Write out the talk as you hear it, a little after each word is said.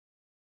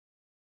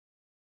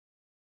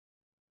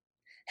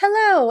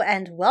Hello,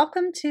 and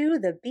welcome to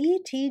the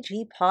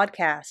BTG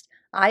podcast.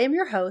 I am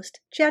your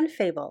host, Jen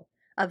Fable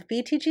of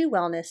BTG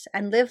Wellness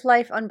and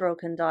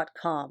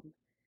LiveLifeUnbroken.com.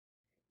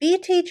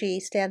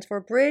 BTG stands for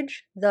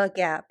Bridge the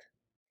Gap,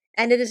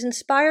 and it is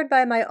inspired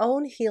by my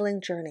own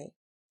healing journey.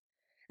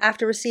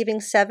 After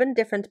receiving 7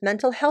 different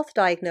mental health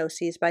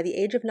diagnoses by the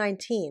age of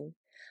 19,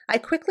 I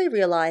quickly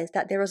realized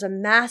that there was a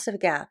massive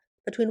gap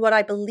between what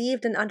I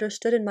believed and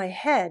understood in my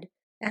head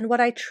and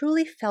what I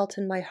truly felt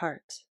in my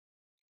heart.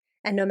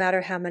 And no matter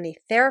how many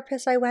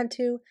therapists I went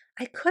to,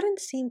 I couldn't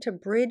seem to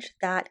bridge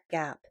that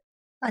gap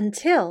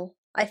until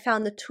I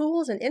found the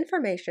tools and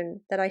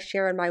information that I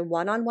share in my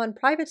one-on-one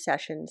private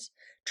sessions,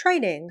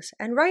 trainings,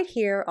 and right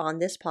here on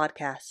this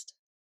podcast.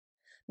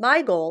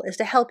 My goal is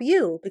to help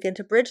you begin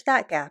to bridge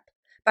that gap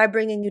by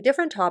bringing you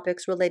different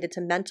topics related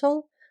to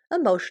mental,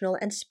 emotional,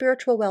 and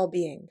spiritual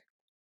well-being.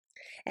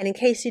 And in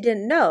case you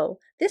didn't know,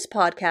 this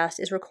podcast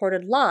is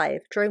recorded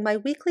live during my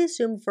weekly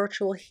Zoom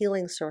virtual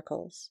healing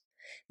circles.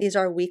 These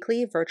are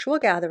weekly virtual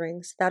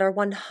gatherings that are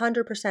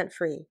 100%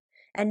 free,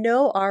 and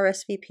no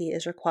RSVP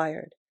is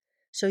required.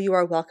 So you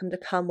are welcome to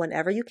come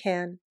whenever you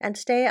can and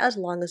stay as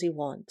long as you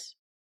want.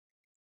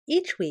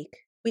 Each week,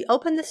 we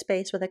open the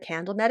space with a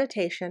candle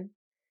meditation,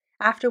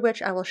 after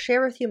which I will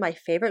share with you my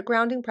favorite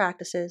grounding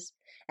practices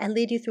and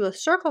lead you through a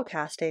circle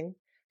casting,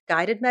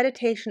 guided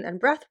meditation and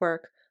breath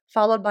work,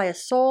 followed by a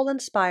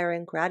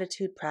soul-inspiring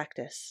gratitude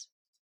practice.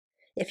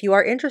 If you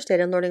are interested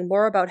in learning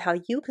more about how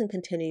you can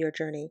continue your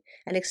journey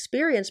and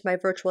experience my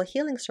virtual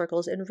healing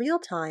circles in real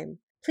time,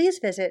 please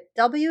visit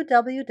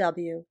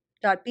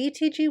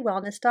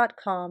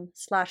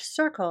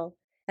www.btgwellness.com/circle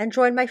and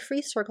join my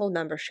free circle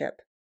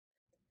membership.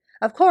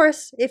 Of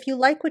course, if you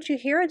like what you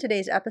hear in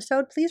today's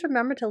episode, please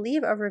remember to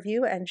leave a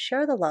review and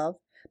share the love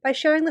by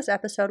sharing this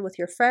episode with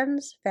your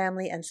friends,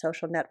 family, and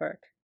social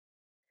network.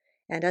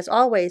 And as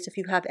always, if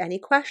you have any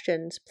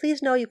questions,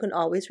 please know you can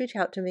always reach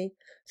out to me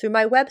through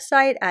my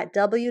website at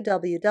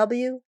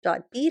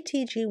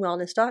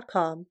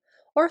www.btgwellness.com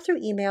or through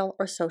email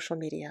or social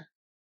media.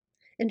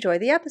 Enjoy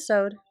the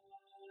episode.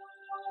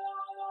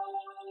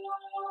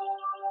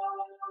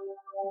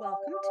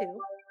 Welcome to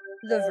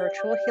the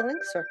Virtual Healing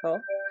Circle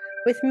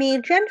with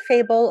me, Jen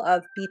Fable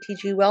of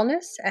BTG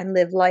Wellness and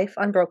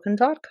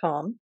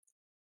LiveLifeUnbroken.com.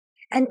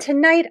 And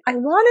tonight I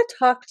want to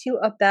talk to you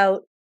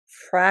about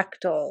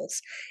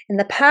fractals. In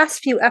the past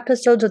few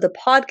episodes of the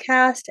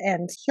podcast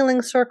and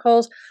healing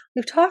circles,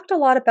 we've talked a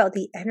lot about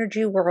the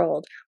energy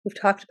world. We've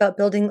talked about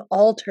building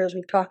altars.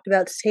 We've talked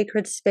about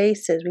sacred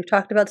spaces. We've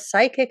talked about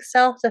psychic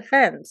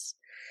self-defense.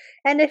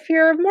 And if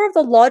you're more of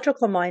the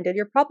logical minded,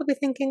 you're probably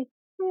thinking,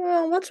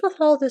 well, what's with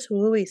all this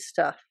wooey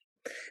stuff?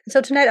 And so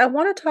tonight I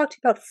want to talk to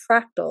you about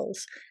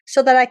fractals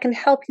so that I can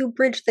help you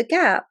bridge the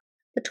gap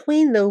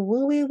between the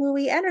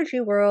wooey energy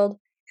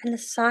world and the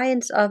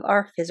science of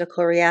our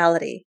physical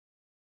reality.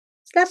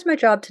 So that's my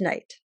job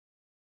tonight.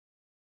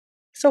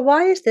 So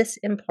why is this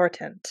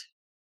important?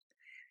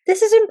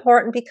 This is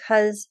important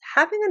because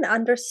having an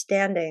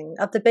understanding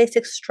of the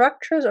basic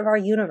structures of our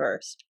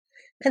universe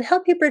can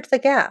help you bridge the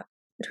gap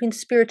between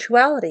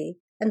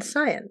spirituality and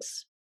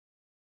science.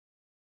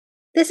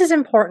 This is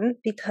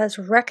important because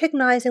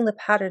recognizing the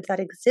patterns that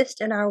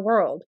exist in our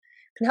world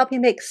can help you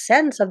make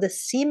sense of the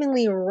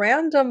seemingly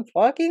random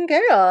fucking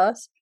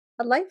chaos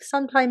that life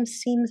sometimes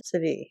seems to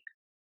be.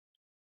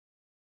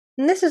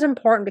 And this is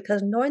important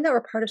because knowing that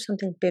we're part of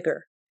something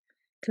bigger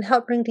can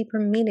help bring deeper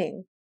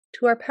meaning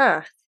to our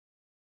path.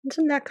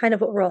 Isn't that kind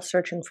of what we're all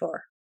searching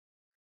for?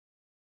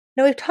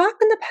 Now, we've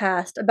talked in the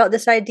past about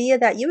this idea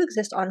that you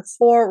exist on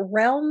 4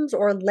 realms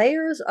or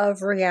layers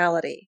of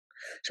reality.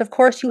 So, of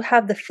course, you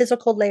have the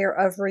physical layer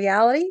of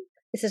reality.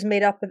 This is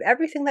made up of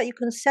everything that you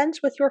can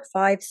sense with your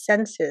 5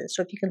 senses.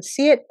 So if you can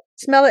see it,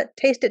 smell it,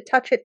 taste it,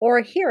 touch it,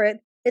 or hear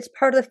it, it's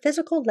part of the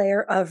physical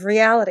layer of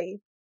reality.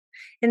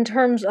 In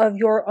terms of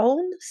your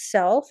own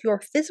self, your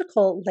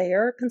physical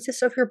layer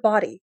consists of your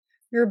body,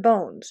 your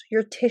bones,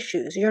 your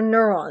tissues, your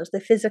neurons,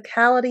 the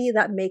physicality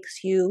that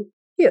makes you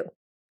you.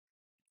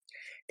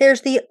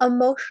 There's the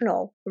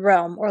emotional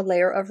realm or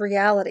layer of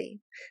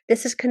reality.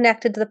 This is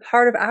connected to the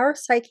part of our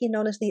psyche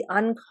known as the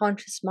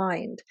unconscious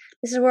mind.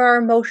 This is where our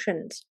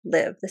emotions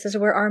live. This is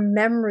where our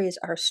memories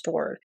are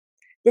stored.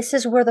 This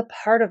is where the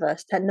part of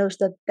us that knows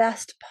the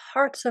best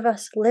parts of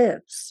us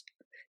lives.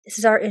 This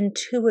is our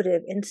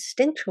intuitive,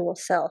 instinctual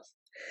self.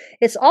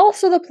 It's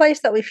also the place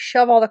that we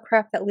shove all the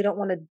crap that we don't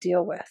want to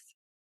deal with.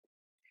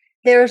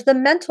 There's the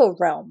mental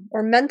realm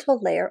or mental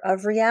layer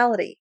of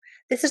reality.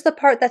 This is the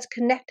part that's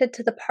connected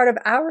to the part of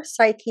our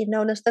psyche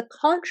known as the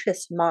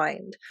conscious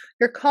mind.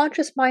 Your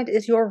conscious mind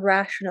is your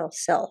rational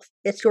self.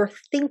 It's your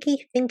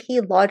thinky,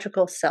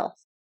 logical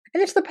self.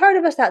 And it's the part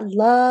of us that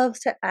loves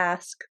to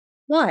ask,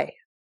 why?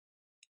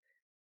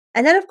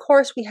 And then, of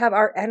course, we have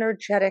our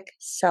energetic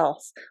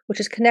self,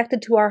 which is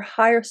connected to our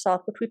higher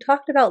self, which we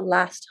talked about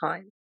last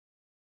time.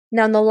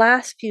 Now, in the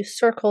last few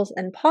circles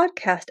and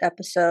podcast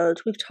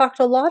episodes, we've talked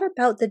a lot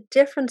about the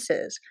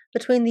differences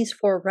between these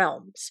 4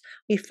 realms.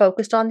 We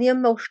focused on the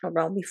emotional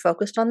realm. We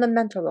focused on the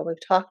mental realm. We've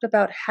talked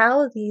about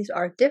how these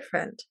are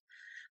different.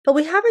 But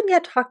we haven't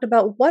yet talked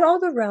about what all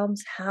the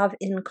realms have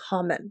in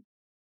common.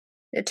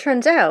 It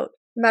turns out,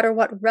 no matter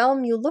what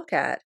realm you look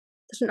at,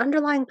 there's an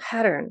underlying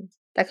pattern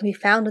that can be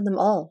found in them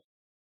all.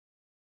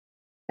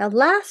 Now,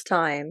 last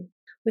time,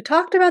 we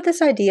talked about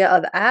this idea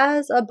of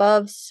as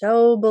above,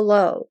 so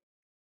below.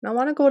 And I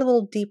want to go a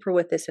little deeper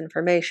with this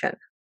information.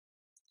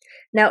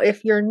 Now,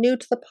 if you're new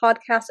to the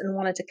podcast and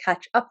wanted to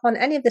catch up on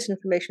any of this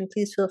information,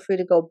 please feel free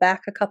to go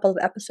back a couple of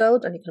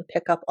episodes and you can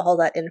pick up all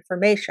that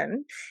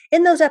information.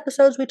 In those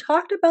episodes, we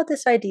talked about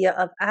this idea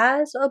of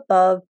as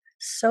above,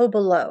 so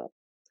below.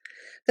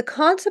 The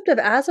concept of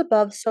as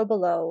above, so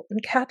below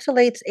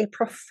encapsulates a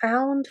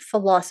profound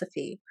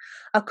philosophy,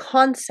 a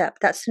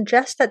concept that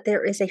suggests that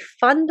there is a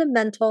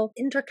fundamental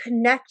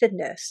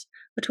interconnectedness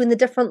between the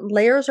different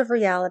layers of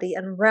reality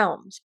and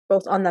realms,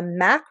 both on the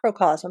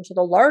macrocosm, so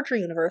the larger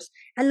universe,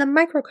 and the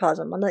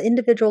microcosm on the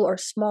individual or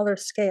smaller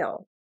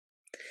scale.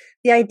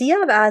 The idea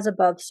of as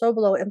above, so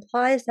below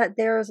implies that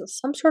there is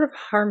some sort of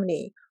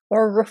harmony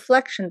or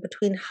reflection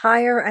between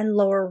higher and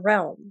lower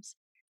realms,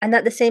 and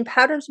that the same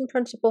patterns and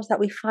principles that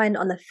we find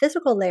on the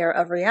physical layer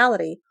of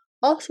reality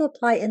also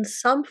apply in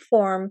some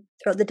form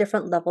throughout the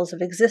different levels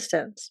of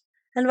existence,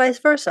 and vice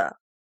versa.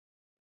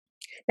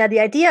 Now,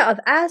 the idea of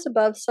as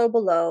above, so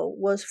below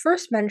was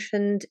first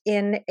mentioned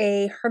in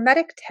a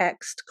Hermetic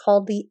text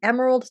called the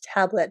Emerald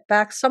Tablet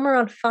back somewhere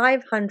around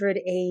 500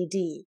 AD.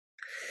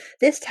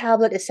 This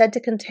tablet is said to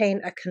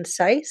contain a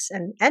concise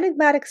and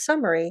enigmatic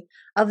summary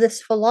of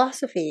this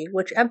philosophy,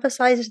 which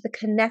emphasizes the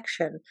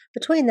connection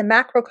between the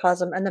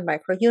macrocosm and the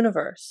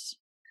microuniverse.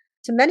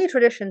 To many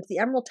traditions, the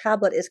Emerald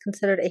Tablet is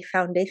considered a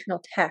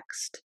foundational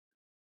text,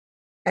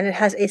 and it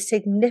has a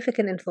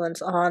significant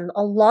influence on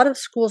a lot of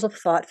schools of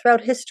thought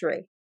throughout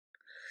history.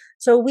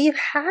 So we've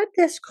had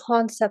this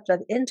concept of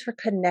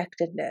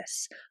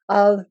interconnectedness,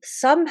 of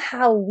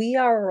somehow we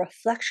are a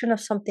reflection of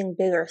something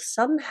bigger,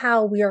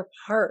 somehow we are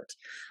part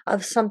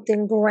of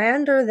something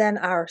grander than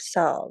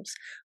ourselves.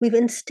 We've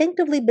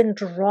instinctively been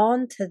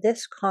drawn to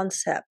this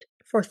concept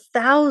for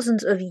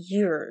thousands of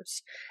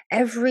years.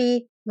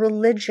 Every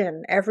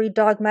religion, every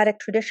dogmatic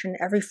tradition,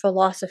 every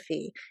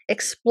philosophy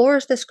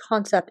explores this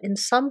concept in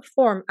some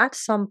form at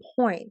some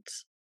point.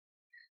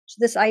 So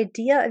this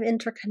idea of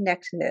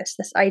interconnectedness,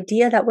 this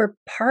idea that we're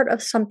part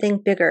of something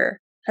bigger,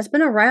 has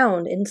been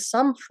around in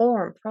some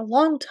form for a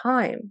long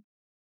time.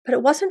 But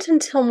it wasn't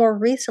until more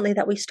recently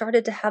that we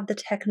started to have the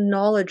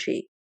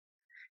technology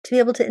to be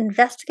able to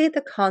investigate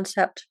the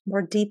concept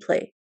more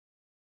deeply.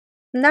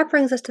 And that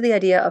brings us to the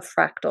idea of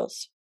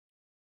fractals.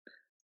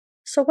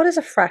 So what is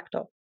a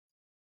fractal?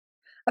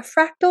 A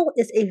fractal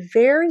is a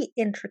very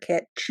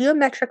intricate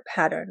geometric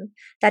pattern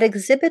that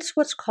exhibits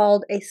what's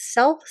called a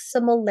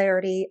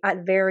self-similarity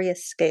at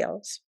various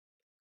scales.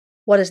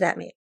 What does that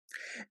mean?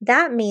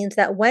 That means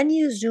that when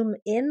you zoom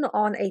in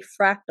on a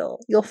fractal,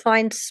 you'll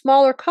find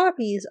smaller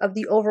copies of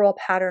the overall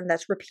pattern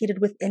that's repeated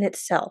within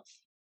itself.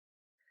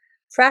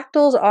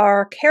 Fractals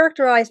are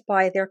characterized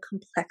by their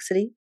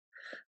complexity,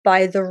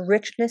 by the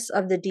richness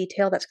of the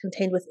detail that's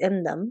contained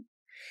within them,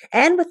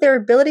 and with their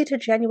ability to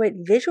generate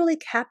visually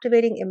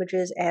captivating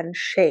images and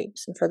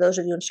shapes. And for those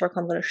of you in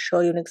Circle, I'm going to show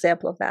you an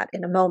example of that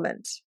in a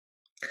moment.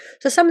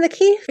 So some of the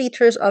key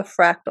features of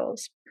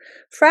fractals.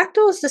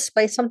 Fractals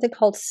display something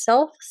called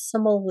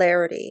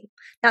self-similarity.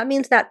 That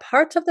means that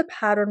parts of the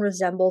pattern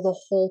resemble the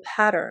whole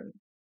pattern.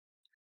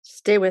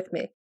 Stay with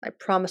me. I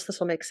promise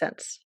this will make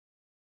sense.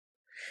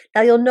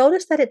 Now you'll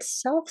notice that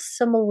it's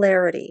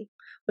self-similarity,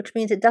 which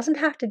means it doesn't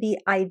have to be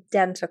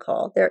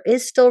identical. There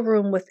is still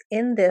room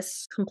within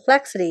this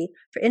complexity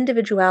for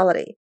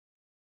individuality.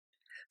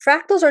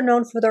 Fractals are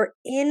known for their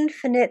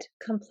infinite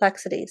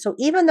complexity. So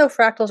even though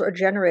fractals are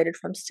generated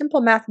from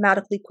simple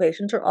mathematical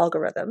equations or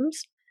algorithms,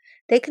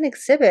 they can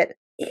exhibit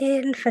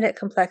infinite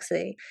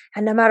complexity.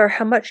 And no matter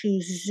how much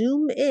you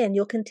zoom in,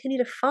 you'll continue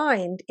to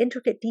find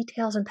intricate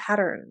details and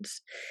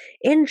patterns.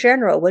 In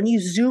general, when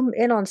you zoom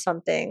in on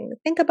something,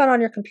 think about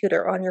on your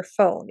computer, on your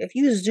phone. If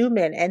you zoom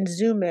in and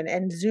zoom in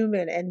and zoom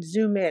in and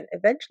zoom in,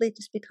 eventually it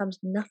just becomes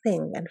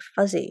nothing and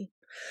fuzzy.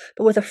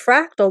 But with a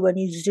fractal, when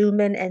you zoom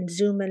in and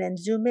zoom in and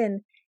zoom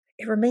in,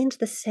 it remains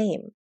the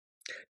same.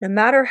 No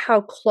matter how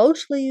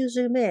closely you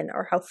zoom in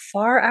or how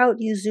far out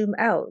you zoom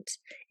out,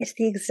 it's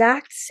the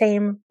exact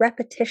same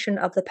repetition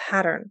of the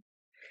pattern,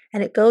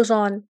 and it goes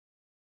on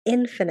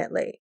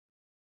infinitely.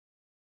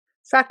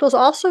 Fractals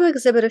also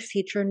exhibit a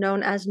feature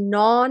known as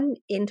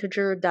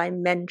non-integer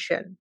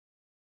dimension.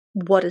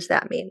 What does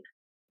that mean?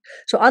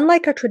 So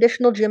unlike a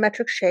traditional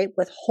geometric shape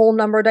with whole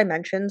number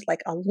dimensions like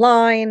a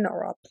line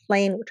or a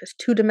plane, which is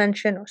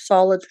 2-dimension, or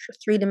solids, which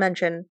are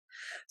 3-dimension,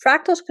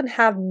 fractals can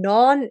have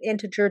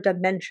non-integer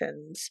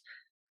dimensions.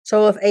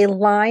 So if a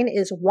line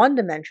is 1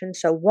 dimension,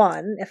 so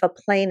 1, if a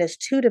plane is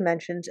 2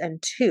 dimensions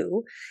and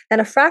 2, then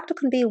a fractal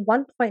can be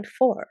 1.4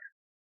 or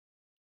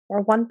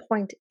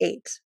 1.8.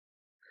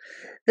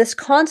 This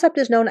concept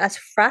is known as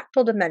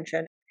fractal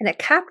dimension, and it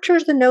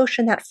captures the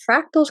notion that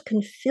fractals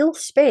can fill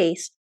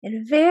space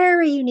in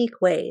very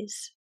unique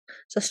ways.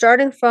 So,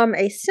 starting from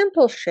a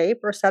simple shape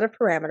or set of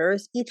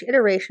parameters, each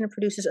iteration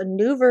produces a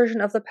new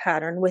version of the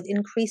pattern with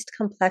increased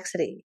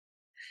complexity.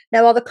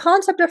 Now, while the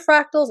concept of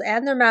fractals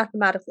and their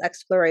mathematical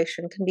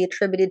exploration can be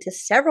attributed to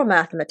several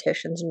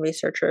mathematicians and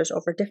researchers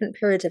over different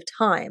periods of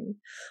time,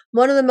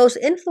 one of the most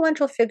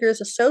influential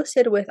figures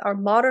associated with our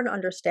modern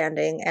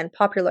understanding and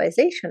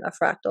popularization of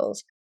fractals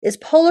is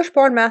Polish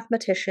born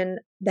mathematician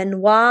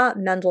Benoit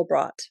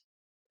Mandelbrot.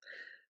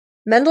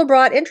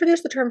 Mandelbrot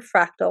introduced the term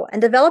fractal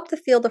and developed the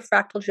field of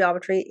fractal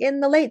geometry in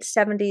the late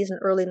 70s and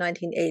early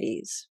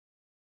 1980s.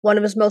 One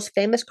of his most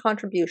famous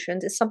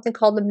contributions is something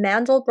called the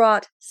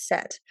Mandelbrot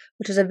set,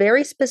 which is a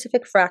very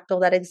specific fractal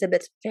that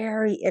exhibits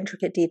very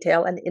intricate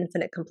detail and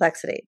infinite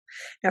complexity.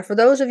 Now, for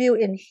those of you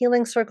in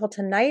Healing Circle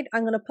tonight,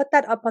 I'm going to put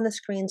that up on the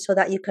screen so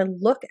that you can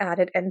look at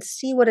it and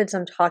see what it is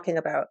I'm talking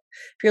about.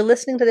 If you're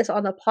listening to this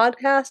on the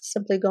podcast,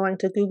 simply going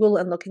to Google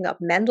and looking up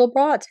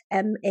Mandelbrot,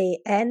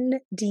 Mandelbrot,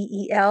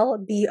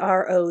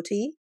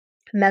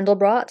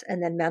 Mandelbrot,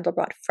 and then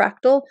Mandelbrot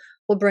fractal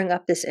will bring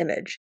up this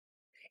image.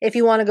 If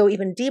you want to go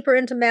even deeper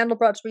into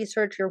Mandelbrot's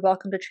research, you're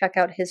welcome to check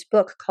out his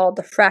book called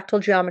The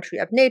Fractal Geometry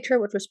of Nature,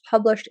 which was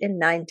published in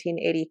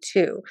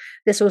 1982.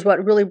 This was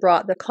what really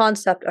brought the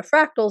concept of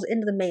fractals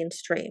into the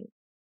mainstream.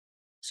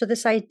 So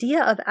this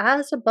idea of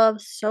as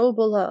above, so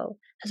below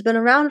has been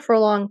around for a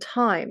long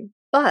time,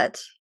 but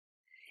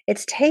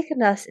it's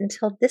taken us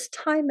until this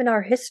time in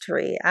our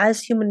history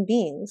as human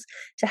beings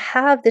to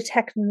have the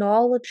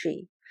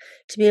technology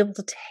to be able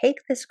to take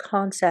this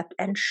concept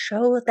and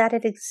show that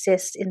it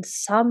exists in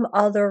some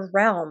other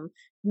realm,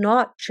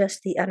 not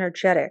just the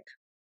energetic.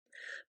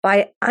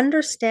 By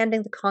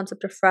understanding the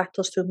concept of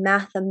fractals through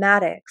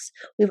mathematics,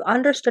 we've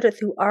understood it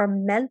through our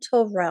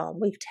mental realm.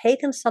 We've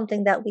taken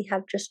something that we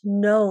have just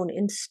known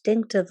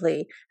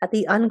instinctively at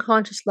the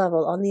unconscious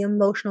level on the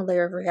emotional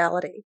layer of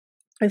reality.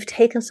 We've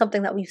taken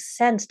something that we've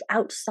sensed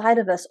outside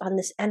of us on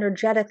this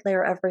energetic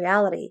layer of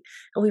reality,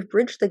 and we've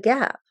bridged the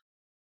gap.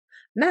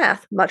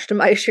 Math, much to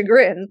my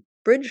chagrin,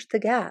 bridged the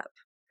gap.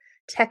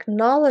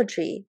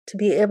 Technology, to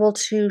be able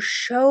to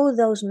show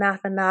those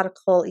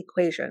mathematical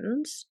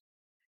equations,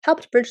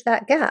 helped bridge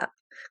that gap.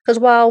 Because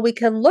while we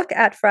can look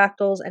at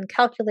fractals and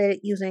calculate it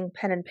using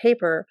pen and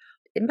paper,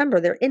 remember,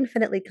 they're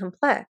infinitely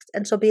complex.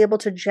 And so be able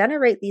to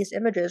generate these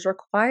images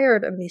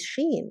required a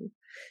machine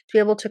to be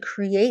able to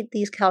create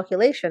these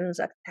calculations,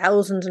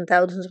 thousands and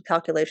thousands of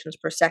calculations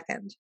per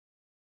second.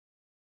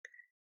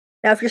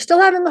 Now, if you're still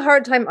having a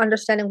hard time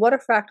understanding what a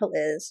fractal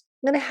is,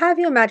 I'm going to have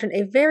you imagine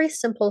a very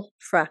simple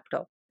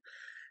fractal.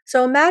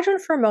 So imagine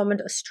for a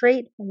moment a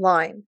straight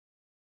line,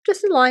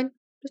 just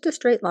a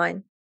straight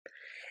line.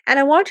 And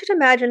I want you to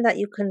imagine that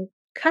you can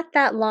cut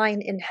that line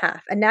in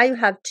half, and now you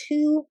have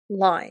two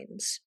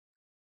lines.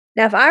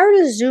 Now, if I were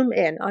to zoom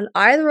in on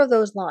either of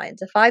those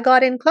lines, if I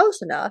got in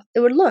close enough, it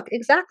would look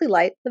exactly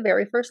like the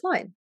very first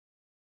line.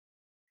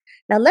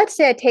 Now, let's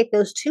say I take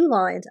those two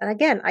lines, and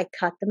again, I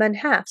cut them in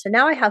half. So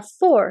now I have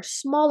four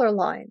smaller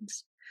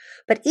lines.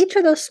 But each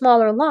of those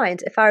smaller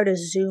lines, if I were to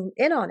zoom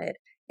in on it,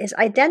 is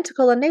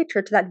identical in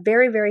nature to that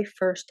very, very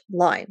first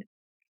line.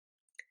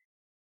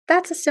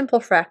 That's a simple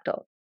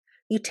fractal.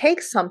 You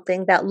take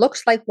something that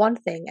looks like one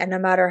thing, and no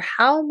matter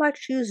how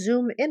much you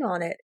zoom in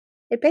on it,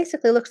 it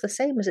basically looks the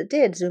same as it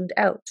did zoomed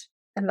out,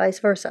 and vice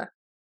versa.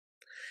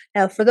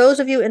 Now, for those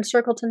of you in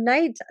Circle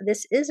tonight,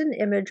 this is an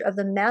image of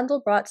the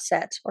Mandelbrot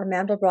set or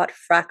Mandelbrot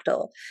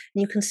fractal.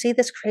 And you can see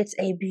this creates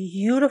a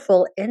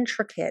beautiful,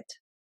 intricate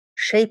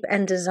shape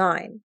and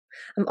design.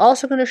 I'm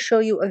also going to show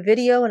you a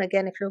video. And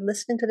again, if you're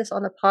listening to this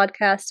on the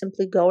podcast,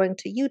 simply going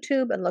to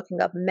YouTube and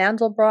looking up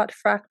Mandelbrot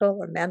fractal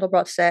or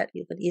Mandelbrot set,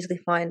 you can easily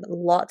find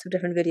lots of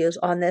different videos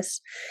on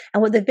this.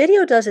 And what the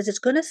video does is it's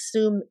going to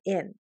zoom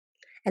in.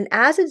 And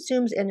as it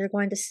zooms in, you're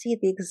going to see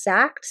the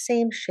exact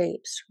same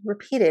shapes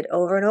repeated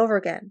over and over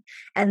again.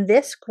 And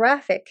this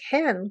graphic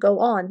can go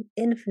on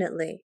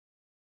infinitely.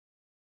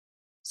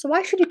 So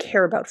why should you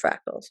care about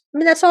fractals? I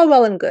mean, that's all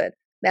well and good.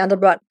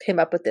 Mandelbrot came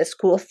up with this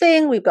cool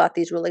thing. We've got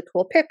these really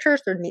cool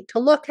pictures. They're neat to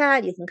look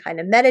at. You can kind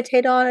of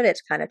meditate on it.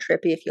 It's kind of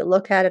trippy if you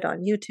look at it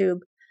on YouTube.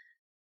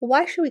 But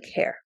why should we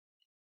care?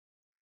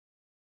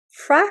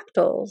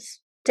 Fractals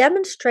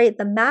demonstrate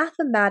the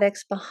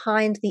mathematics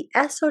behind the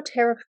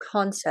esoteric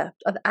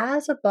concept of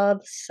as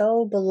above,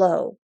 so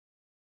below.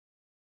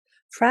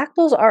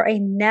 Fractals are a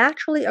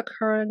naturally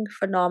occurring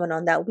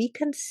phenomenon that we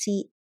can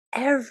see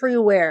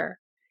everywhere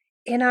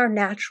in our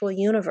natural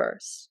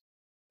universe.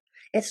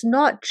 It's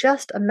not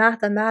just a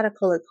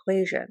mathematical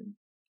equation.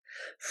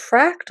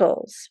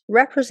 Fractals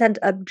represent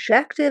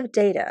objective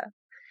data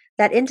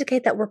that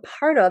indicate that we're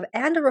part of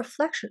and a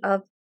reflection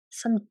of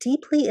some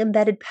deeply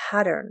embedded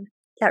pattern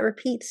that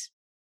repeats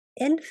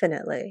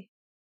infinitely.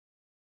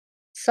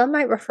 Some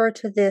might refer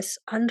to this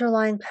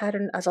underlying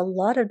pattern as a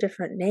lot of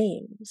different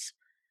names,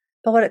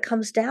 but what it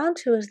comes down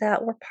to is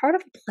that we're part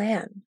of a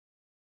plan.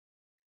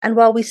 And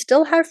while we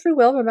still have free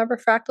will, remember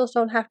fractals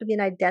don't have to be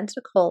an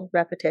identical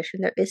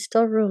repetition, there is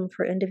still room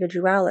for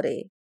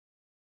individuality.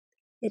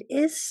 It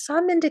is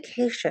some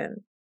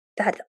indication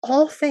that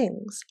all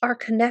things are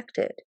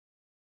connected.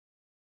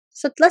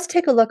 So let's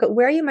take a look at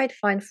where you might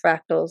find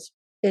fractals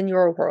in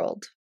your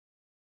world.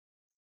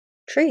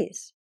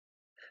 Trees.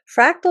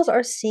 Fractals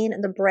are seen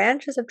in the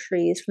branches of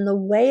trees from the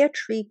way a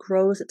tree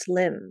grows its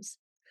limbs.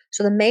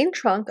 So the main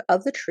trunk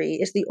of the tree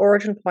is the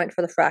origin point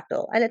for the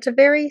fractal, and it's a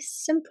very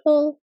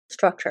simple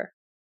structure.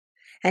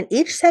 And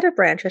each set of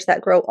branches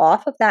that grow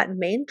off of that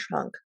main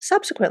trunk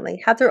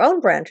subsequently have their own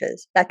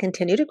branches that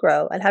continue to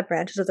grow and have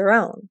branches of their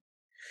own.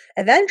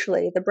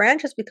 Eventually, the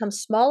branches become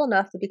small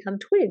enough to become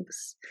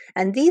twigs,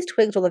 and these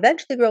twigs will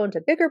eventually grow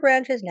into bigger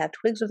branches and have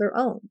twigs of their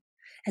own.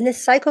 And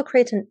this cycle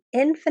creates an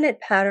infinite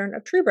pattern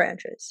of tree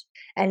branches.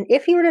 And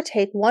if you were to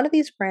take one of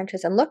these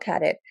branches and look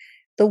at it,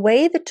 the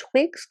way the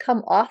twigs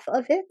come off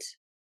of it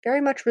very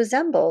much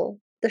resemble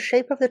the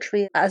shape of the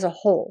tree as a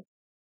whole.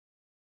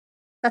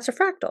 That's a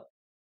fractal.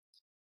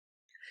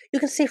 You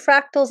can see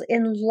fractals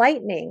in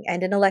lightning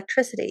and in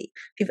electricity.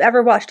 If you've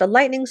ever watched a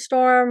lightning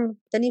storm,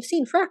 then you've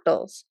seen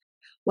fractals.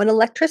 When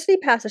electricity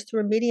passes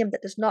through a medium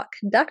that does not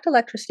conduct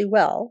electricity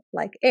well,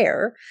 like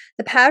air,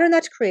 the pattern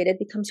that's created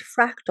becomes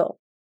fractal.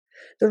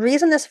 The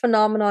reason this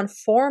phenomenon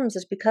forms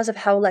is because of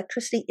how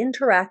electricity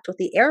interacts with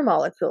the air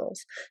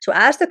molecules. So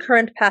as the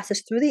current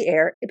passes through the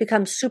air, it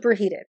becomes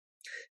superheated.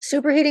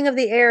 Superheating of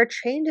the air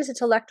changes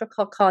its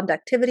electrical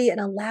conductivity and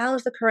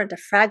allows the current to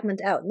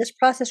fragment out. And this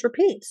process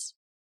repeats.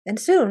 And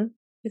soon,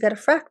 you get a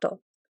fractal.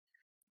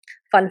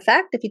 Fun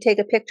fact, if you take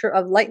a picture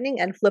of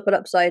lightning and flip it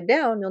upside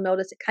down, you'll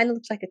notice it kind of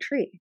looks like a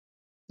tree.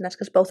 And that's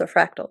because both are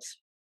fractals.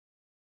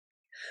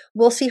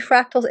 We'll see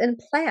fractals in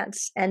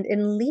plants and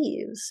in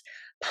leaves.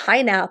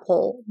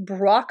 Pineapple,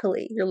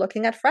 broccoli, you're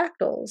looking at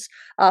fractals.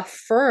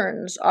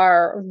 Ferns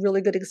are a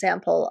really good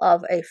example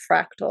of a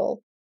fractal.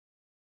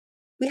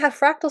 We have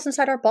fractals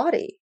inside our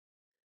body.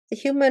 The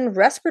human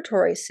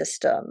respiratory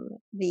system,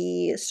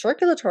 the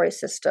circulatory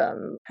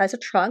system, has a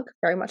trunk,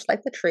 very much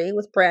like the tree,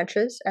 with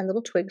branches and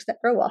little twigs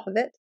that grow off of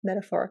it,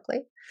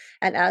 metaphorically.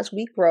 And as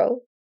we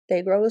grow,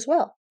 they grow as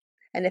well.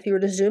 And if you were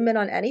to zoom in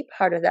on any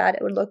part of that,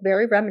 it would look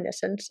very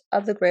reminiscent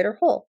of the greater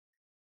whole.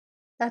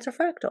 That's a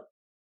fractal.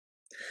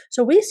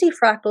 So we see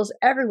fractals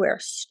everywhere: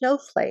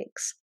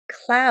 snowflakes,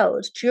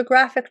 clouds,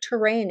 geographic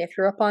terrain. If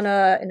you're up in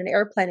an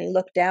airplane and you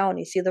look down,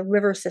 you see the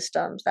river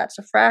systems. That's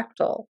a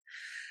fractal.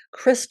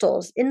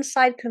 Crystals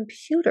inside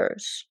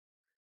computers.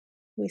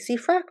 We see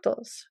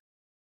fractals.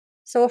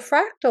 So a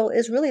fractal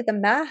is really the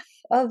math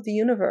of the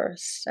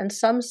universe, and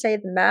some say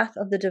the math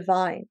of the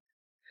divine.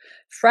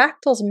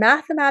 Fractals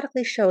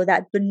mathematically show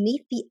that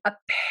beneath the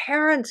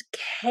apparent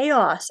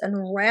chaos and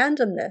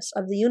randomness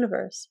of the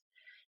universe,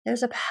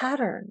 there's a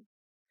pattern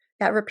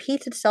that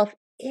repeats itself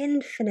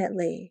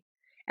infinitely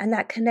and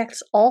that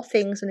connects all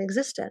things in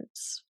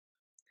existence.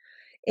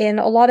 In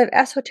a lot of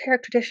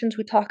esoteric traditions,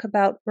 we talk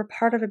about we're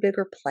part of a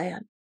bigger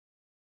plan.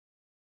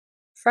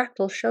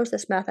 Fractals shows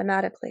this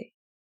mathematically.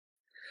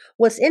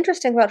 What's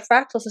interesting about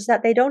fractals is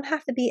that they don't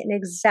have to be an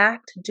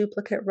exact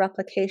duplicate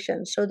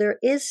replication. So there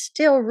is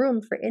still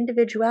room for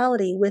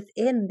individuality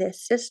within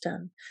this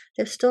system.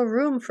 There's still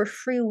room for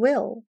free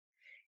will,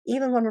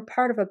 even when we're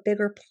part of a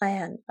bigger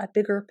plan, a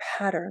bigger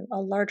pattern, a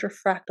larger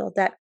fractal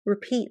that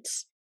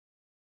repeats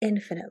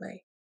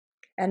infinitely.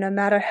 And no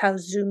matter how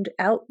zoomed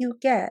out you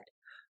get,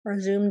 or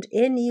zoomed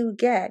in you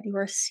get, you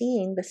are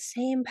seeing the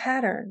same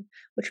pattern,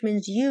 which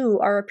means you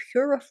are a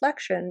pure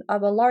reflection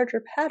of a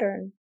larger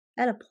pattern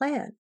and a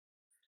plan.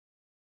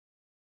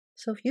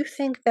 So if you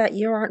think that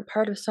you aren't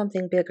part of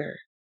something bigger,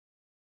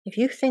 if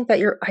you think that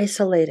you're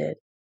isolated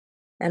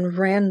and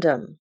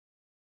random,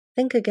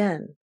 think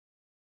again.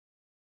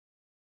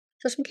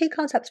 So some key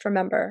concepts to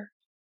remember.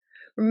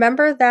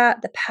 Remember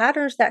that the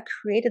patterns that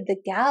created the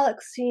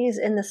galaxies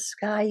in the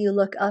sky you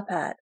look up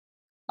at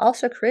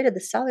also created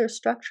the cellular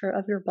structure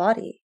of your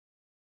body.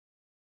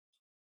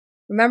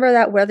 Remember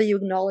that whether you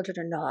acknowledge it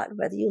or not,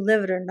 whether you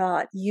live it or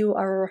not, you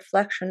are a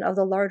reflection of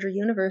the larger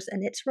universe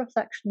and it's a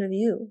reflection of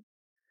you.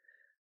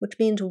 Which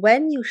means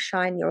when you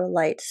shine your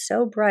light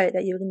so bright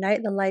that you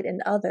ignite the light in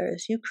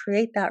others, you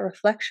create that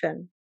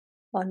reflection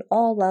on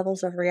all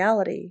levels of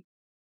reality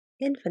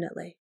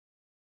infinitely.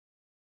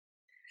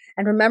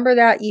 And remember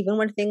that even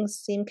when things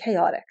seem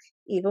chaotic,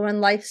 even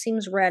when life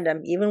seems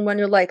random, even when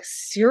you're like,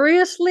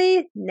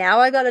 seriously? Now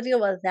I got to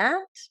deal with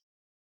that?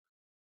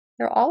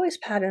 There are always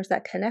patterns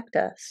that connect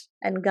us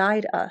and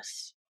guide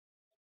us.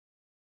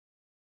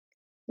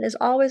 And as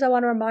always, I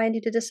want to remind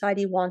you to decide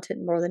you want it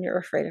more than you're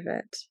afraid of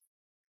it.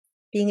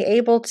 Being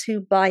able to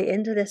buy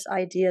into this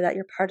idea that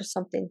you're part of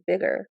something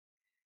bigger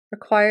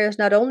requires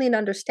not only an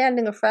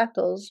understanding of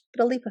fractals,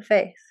 but a leap of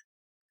faith.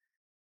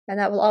 And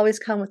that will always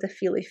come with the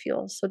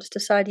feel. So just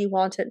decide you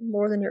want it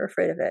more than you're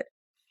afraid of it.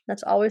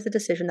 That's always the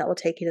decision that will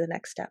take you to the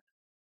next step.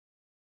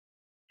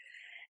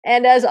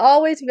 And as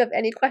always, if you have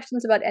any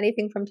questions about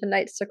anything from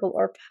tonight's circle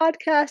or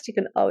podcast, you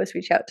can always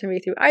reach out to me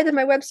through either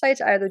my websites,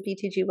 either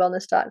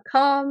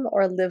btgwellness.com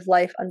or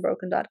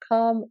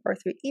livelifeunbroken.com, or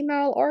through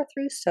email or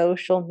through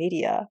social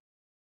media.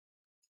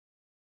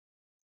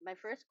 My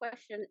first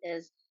question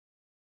is,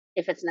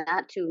 if it's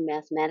not too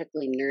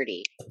mathematically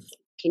nerdy,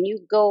 can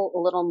you go a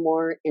little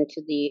more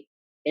into the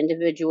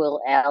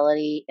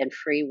individuality and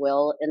free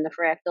will in the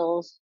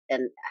fractals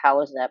And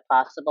how is that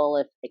possible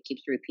if it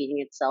keeps repeating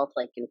itself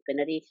like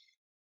infinity?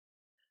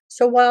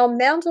 So while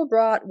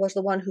Mandelbrot was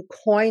the one who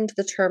coined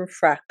the term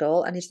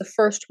fractal, and he's the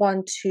first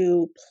one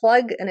to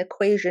plug an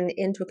equation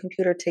into a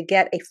computer to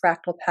get a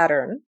fractal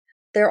pattern,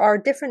 there are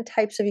different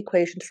types of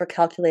equations for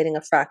calculating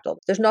a fractal.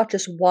 There's not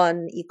just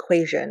one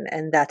equation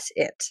and that's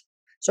it.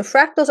 So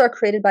fractals are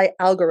created by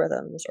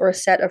algorithms or a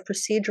set of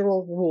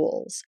procedural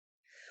rules.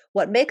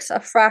 What makes a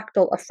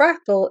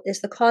fractal is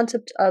the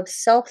concept of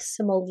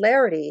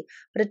self-similarity,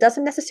 but it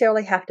doesn't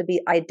necessarily have to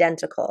be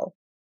identical.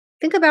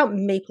 Think about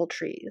maple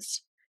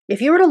trees.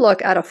 If you were to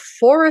look at a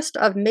forest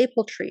of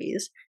maple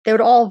trees, they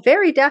would all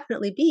very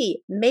definitely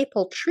be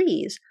maple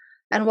trees.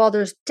 And while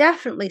there's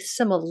definitely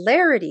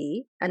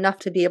similarity enough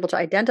to be able to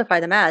identify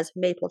them as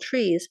maple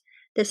trees,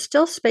 there's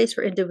still space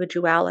for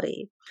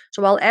individuality.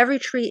 So while every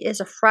tree is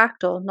a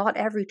fractal, not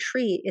every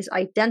tree is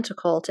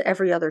identical to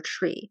every other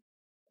tree.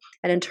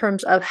 And in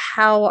terms of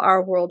how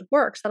our world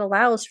works, that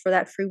allows for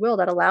that free will,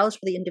 that allows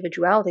for the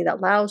individuality, that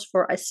allows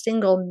for a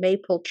single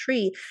maple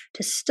tree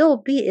to still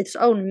be its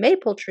own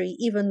maple tree,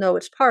 even though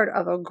it's part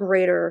of a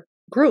greater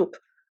group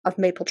of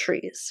maple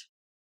trees.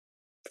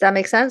 Does that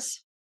make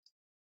sense?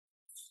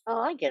 Oh,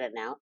 I get it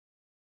now.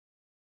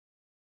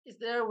 Is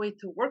there a way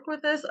to work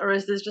with this, or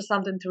is this just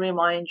something to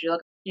remind you,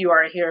 like, you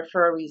are here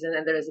for a reason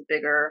and there is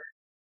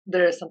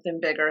something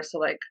bigger? So,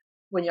 like,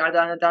 when you are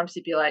down in the dumps,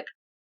 you'd be like,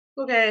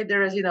 okay,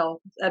 there is,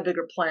 a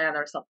bigger plan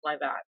or something like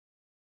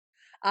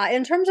that.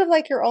 In terms of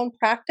like your own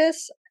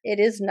practice, it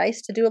is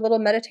nice to do a little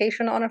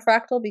meditation on a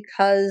fractal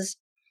because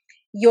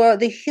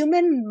the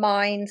human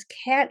mind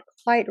can't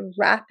quite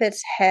wrap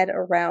its head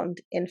around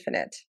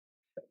infinite.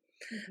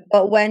 Okay.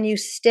 But when you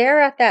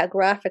stare at that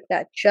graphic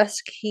that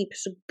just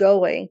keeps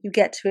going, you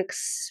get to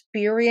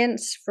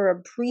experience for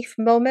a brief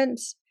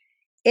moment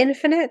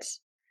infinite,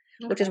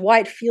 which is Okay. why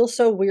it feels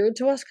so weird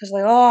to us because,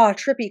 like, oh,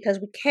 trippy, because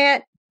we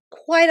can't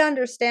quite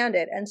understand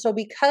it. And so,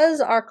 because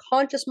our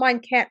conscious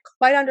mind can't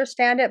quite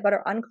understand it, but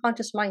our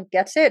unconscious mind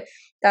gets it,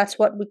 that's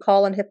what we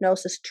call in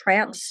hypnosis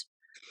trance.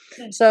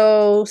 Nice.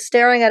 So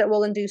staring at it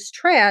will induce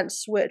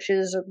trance, which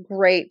is a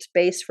great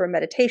base for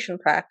meditation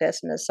practice.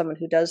 And as someone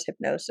who does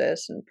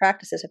hypnosis and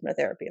practices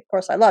hypnotherapy, of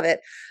course, I love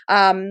it.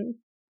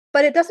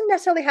 But it doesn't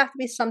necessarily have to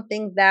be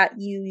something that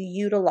you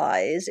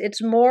utilize.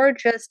 It's more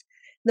just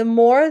the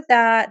more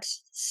that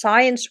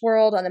science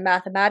world and the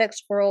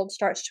mathematics world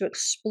starts to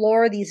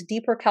explore these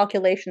deeper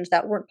calculations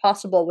that weren't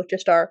possible with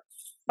just our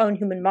own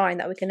human mind,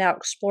 that we can now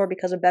explore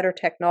because of better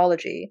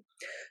technology.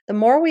 The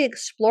more we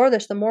explore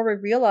this, the more we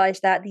realize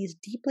that these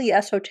deeply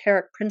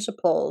esoteric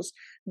principles,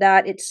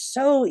 that it's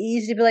so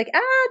easy to be like,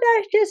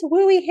 that's just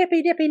wooey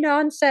hippy dippy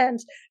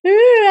nonsense.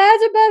 Ooh,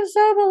 as above,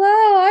 so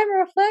below. I'm a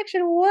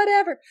reflection,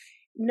 whatever.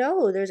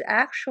 No, there's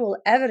actual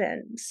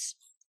evidence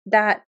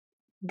that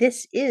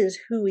this is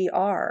who we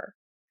are.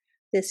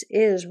 This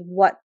is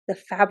what the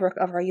fabric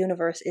of our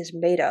universe is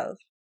made of.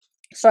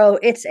 So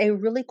it's a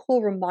really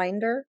cool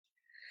reminder.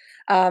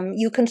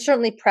 You can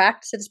certainly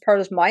practice it as part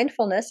of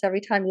mindfulness.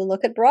 Every time you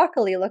look at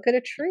broccoli, look at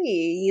a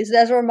tree, use it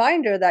as a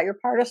reminder that you're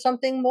part of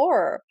something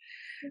more,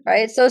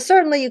 right? So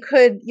certainly you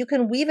can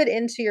weave it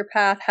into your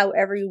path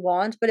however you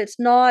want, but it's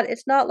not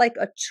like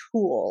a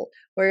tool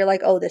where you're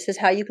like, oh, this is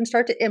how you can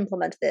start to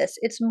implement this.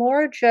 It's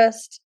more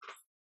just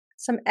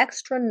some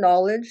extra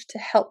knowledge to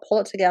help pull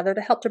it together, to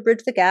help to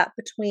bridge the gap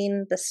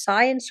between the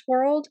science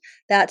world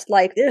that's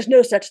like, there's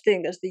no such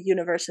thing as the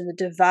universe and the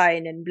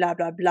divine and blah,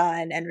 blah, blah,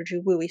 and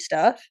energy wooey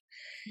stuff.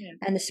 Yeah.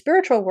 And the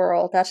spiritual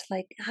world that's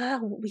like,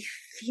 we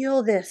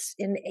feel this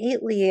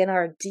innately in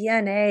our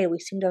DNA. We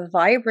seem to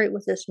vibrate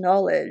with this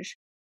knowledge.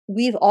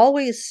 We've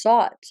always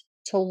sought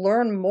to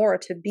learn more,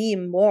 to be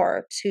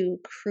more, to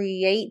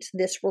create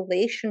this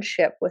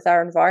relationship with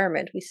our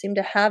environment. We seem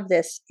to have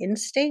this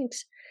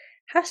instinct,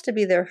 has to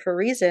be there for a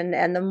reason.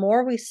 And the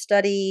more we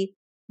study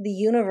the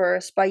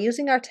universe by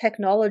using our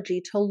technology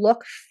to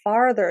look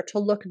farther, to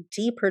look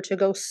deeper, to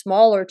go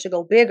smaller, to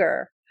go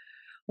bigger,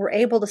 we're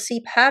able to see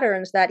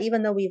patterns that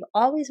even though we've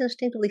always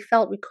instinctively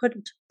felt we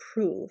couldn't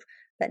prove,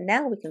 but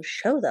now we can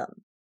show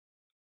them.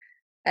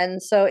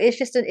 And so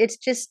it's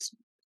just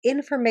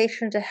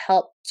information to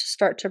help to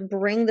start to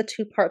bring the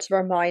two parts of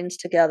our minds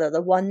together,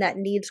 the one that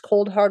needs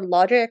cold hard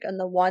logic and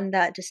the one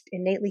that just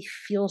innately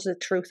feels the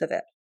truth of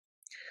it,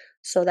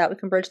 so that we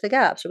can bridge the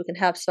gap, so we can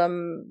have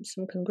some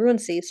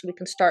congruency, so we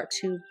can start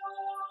to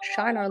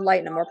shine our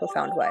light in a more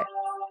profound way.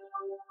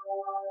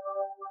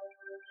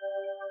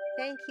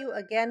 Thank you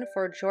again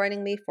for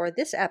joining me for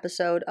this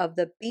episode of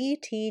the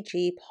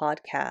BTG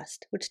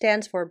podcast, which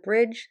stands for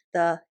Bridge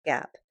the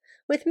Gap,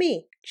 with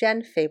me,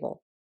 Jen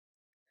Fable.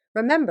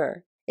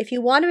 Remember, if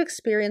you want to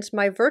experience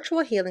my virtual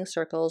healing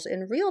circles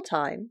in real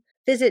time,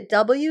 visit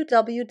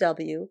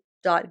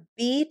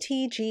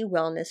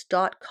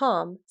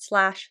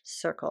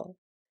www.btgwellness.com/circle.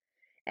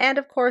 And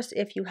of course,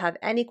 if you have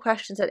any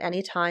questions at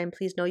any time,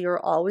 please know you're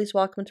always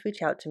welcome to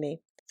reach out to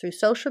me through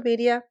social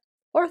media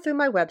or through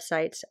my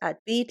websites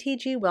at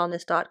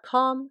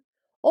btgwellness.com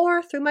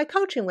or through my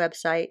coaching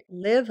website,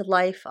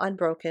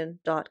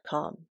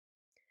 livelifeunbroken.com.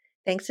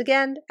 Thanks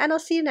again, and I'll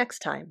see you next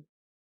time.